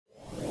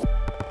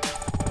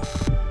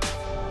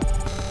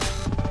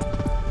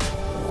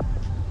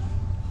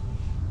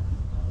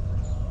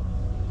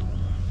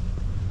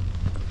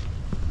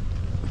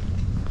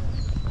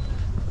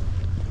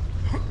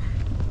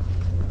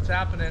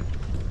happening.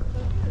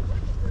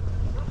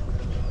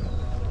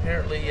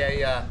 Apparently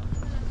a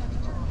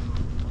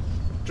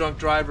drunk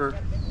driver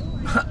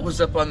was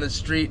up on the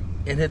street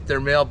and hit their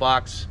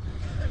mailbox.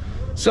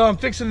 So I'm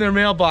fixing their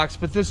mailbox,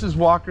 but this is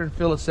Walker and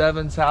Phyllis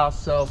Evans' house,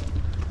 so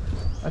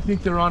I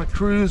think they're on a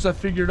cruise. I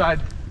figured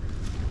I'd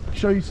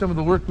show you some of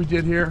the work we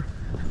did here.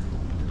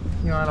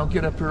 You know, I don't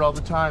get up here all the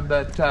time,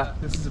 but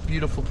this is a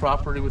beautiful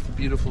property with a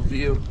beautiful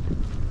view.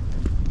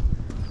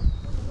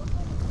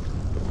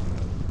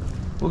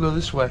 We'll go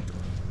this way.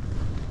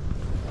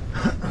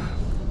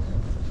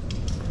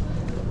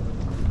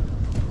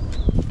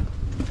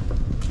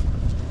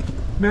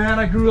 Man,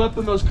 I grew up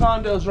in those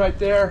condos right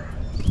there.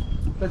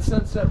 That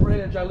Sunset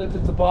Ridge, I lived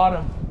at the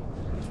bottom.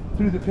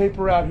 Threw the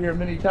paper out here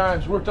many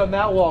times. Worked on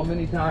that wall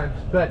many times.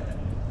 But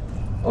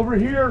over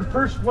here,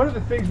 first, one of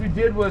the things we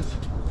did was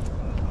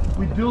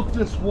we built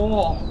this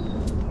wall.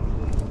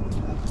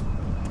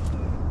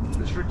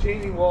 This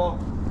retaining wall.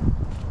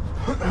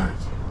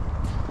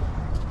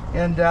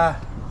 And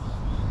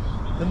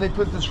then they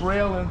put this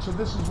rail in. So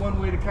this is one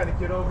way to kind of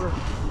get over.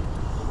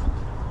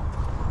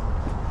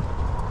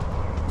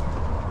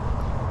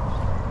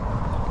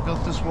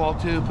 Built this wall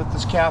too, put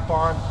this cap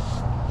on,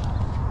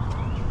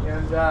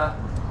 and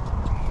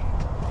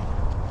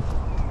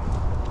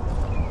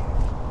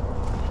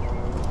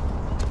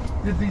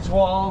did these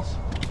walls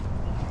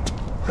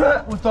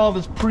with all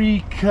this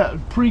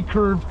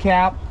pre-curved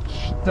cap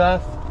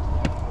stuff,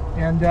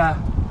 and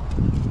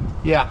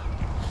yeah,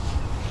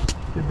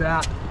 did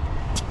that.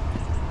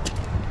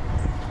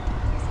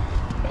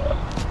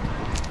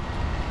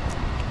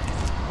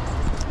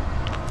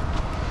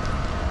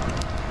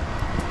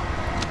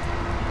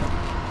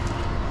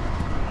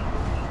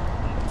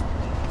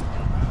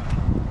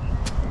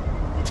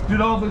 Did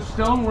all the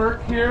stone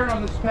work here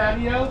on this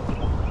patio.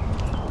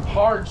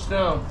 Hard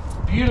stone,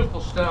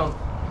 beautiful stone.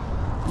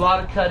 A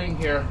lot of cutting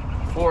here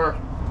for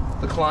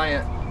the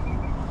client.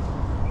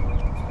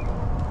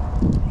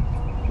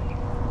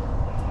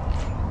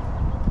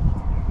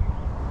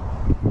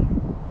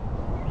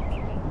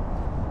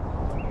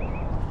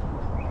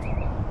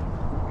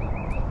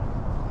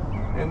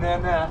 And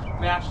then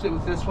matched it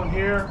with this one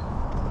here.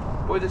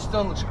 Boy, this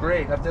stone looks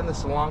great. I've done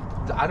this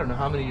I don't know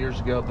how many years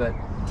ago, but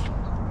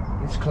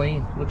it's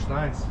clean, looks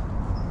nice.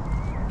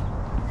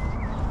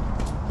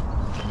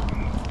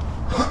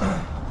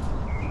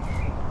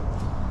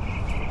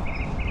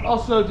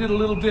 Also did a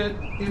little bit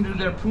into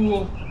their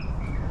pool,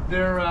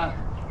 their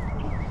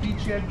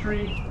beach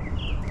entry.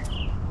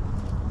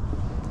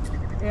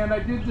 And I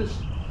did this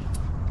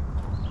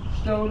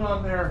stone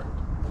on their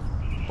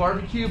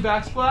barbecue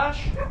backsplash,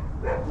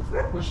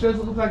 which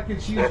doesn't look like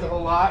it's used a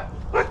whole lot.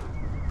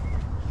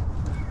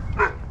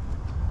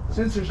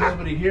 Since there's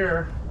nobody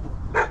here,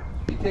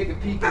 take a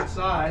peek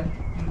inside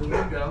through the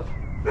window.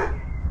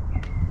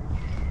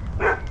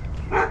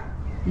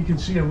 You can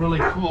see a really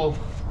cool,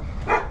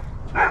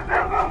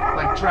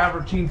 like,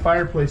 travertine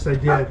fireplace I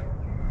did.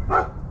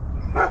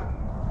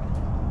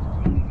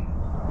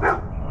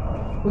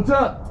 What's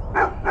up?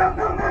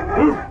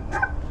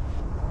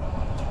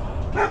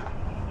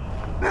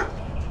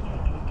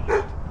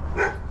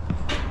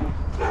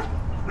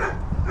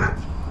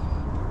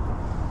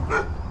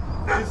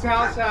 This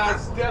house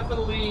has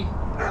definitely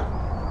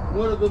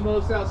one of the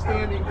most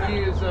outstanding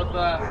views of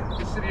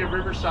the city of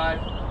Riverside.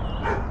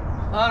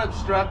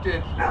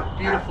 Unobstructed,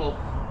 beautiful.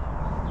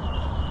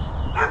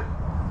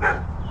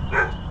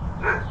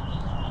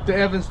 The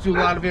Evans do a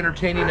lot of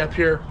entertaining up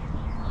here,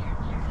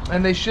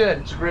 and they should.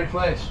 It's a great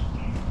place.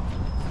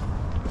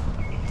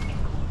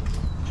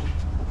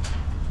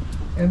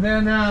 And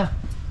then,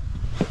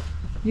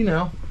 you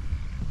know,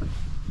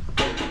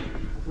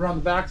 we're on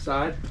the back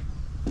side.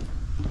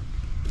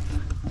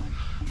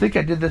 I think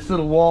I did this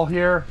little wall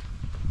here.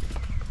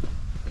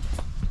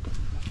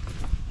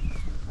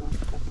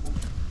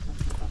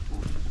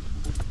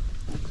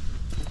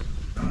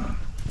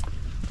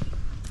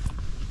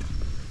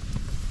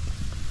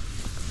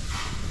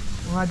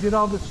 I did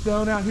all the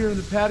stone out here in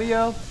the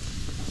patio,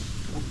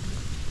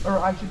 or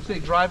I should say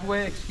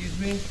driveway, excuse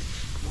me,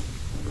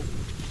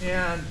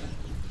 and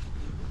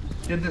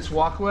did this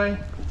walkway,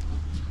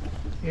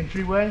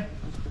 entryway.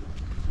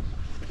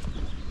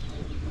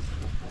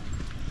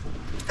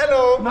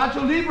 Hello.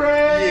 Nacho Libre.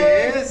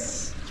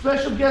 Yes.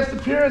 Special guest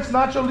appearance,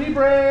 Nacho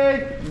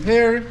Libre. I'm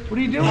here. What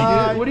are you doing,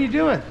 dude? What are you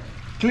doing?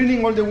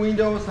 Cleaning all the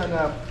windows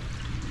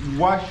and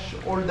wash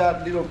all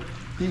that little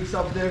things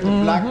up there, the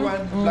black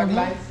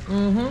lines.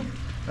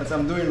 That's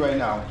what I'm doing right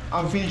now.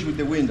 I'm finished with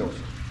the windows.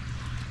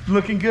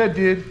 Looking good,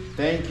 dude.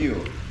 Thank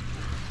you.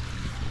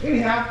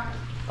 Anyhow,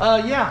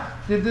 yeah,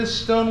 did this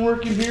stone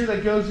work in here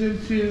that goes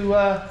into,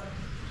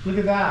 look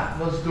at that,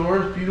 those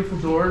doors,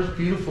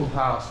 beautiful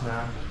house,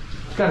 man.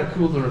 It's kind of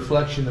cool, the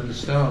reflection of the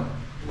stone.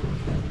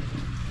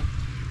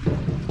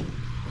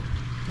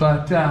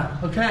 But,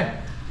 okay,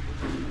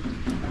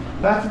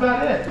 that's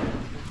about it.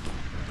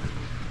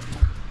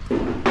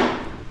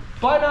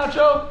 Bye,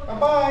 Nacho.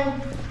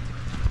 Bye-bye.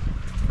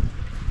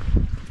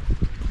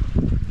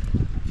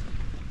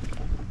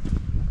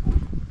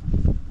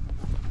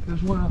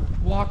 There's one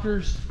of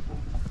Walker's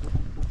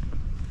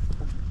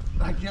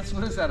I guess,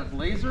 what is that, a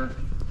Blazer?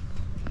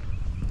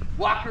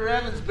 Walker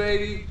Evans,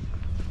 baby.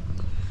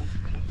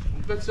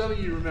 I bet some of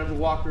you remember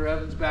Walker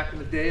Evans back in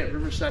the day at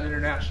Riverside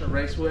International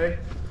Raceway.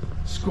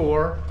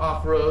 Score,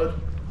 off-road.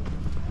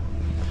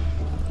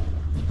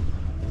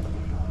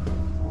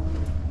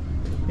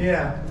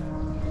 Yeah.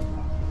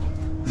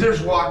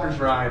 There's Walker's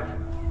ride.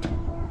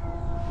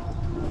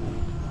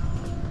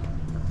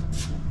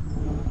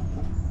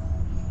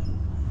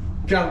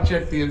 Gotta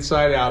check the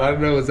inside out. I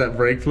don't know, is that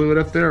brake fluid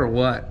up there or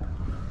what?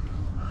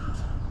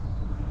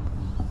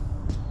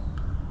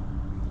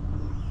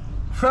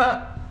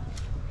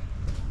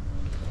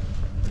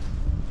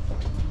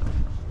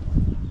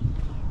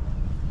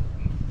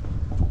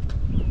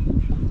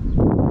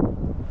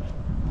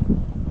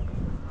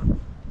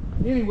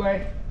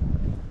 Anyway,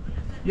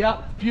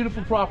 yeah,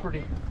 beautiful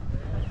property.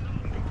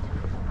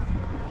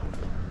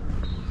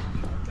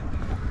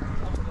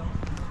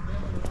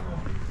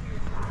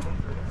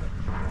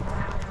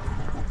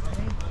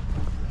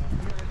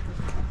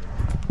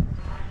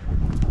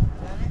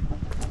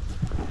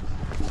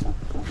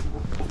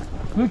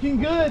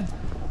 Looking good.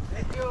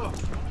 Thank you.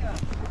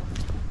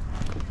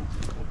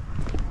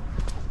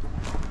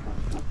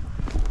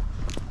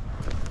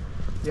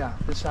 Yeah,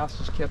 this house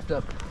is kept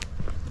up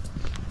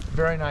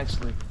very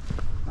nicely.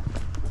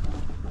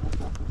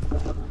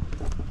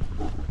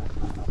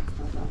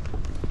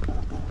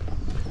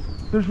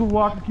 There's where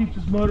Walker keeps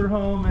his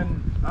motorhome,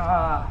 and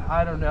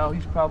I don't know,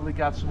 he's probably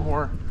got some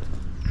more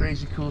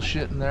crazy cool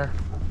shit in there.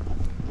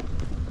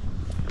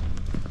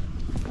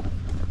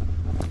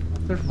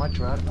 There's my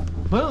truck.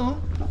 Boom.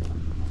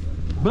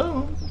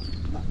 Boom.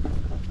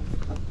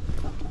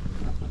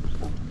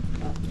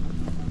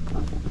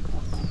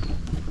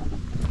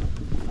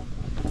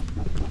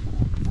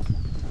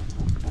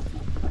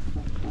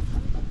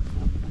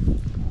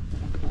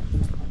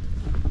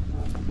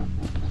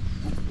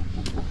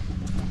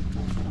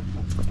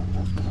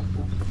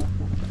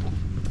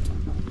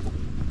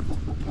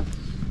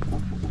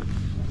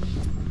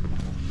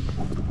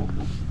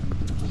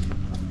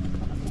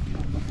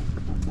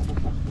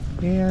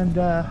 And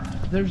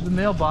there's the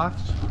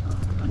mailbox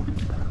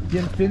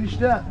getting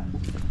finished up.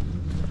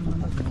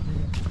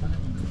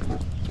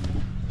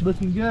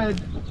 Looking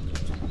good.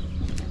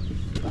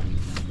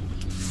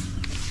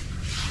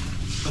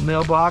 A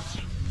mailbox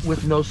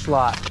with no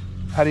slot.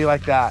 How do you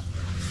like that?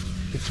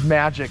 It's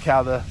magic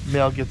how the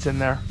mail gets in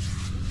there.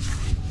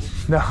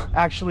 No,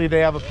 actually they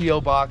have a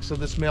P.O. box, so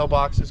this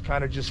mailbox is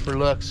kind of just for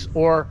looks.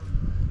 Or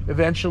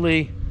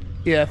eventually,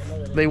 if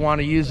they want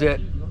to use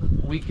it,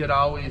 we could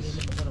always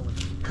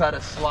cut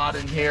a slot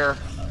in here.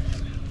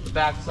 The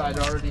backside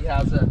already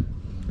has a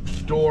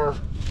door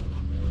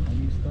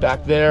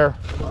back there,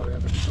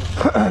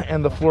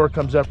 and the floor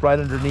comes up right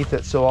underneath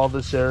it, so all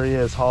this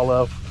area is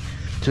hollow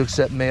to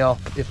accept mail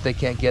if they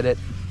can't get it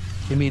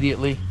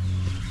immediately.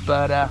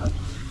 But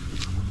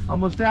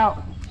almost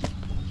out.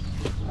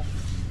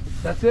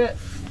 That's it.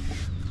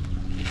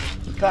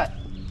 Cut.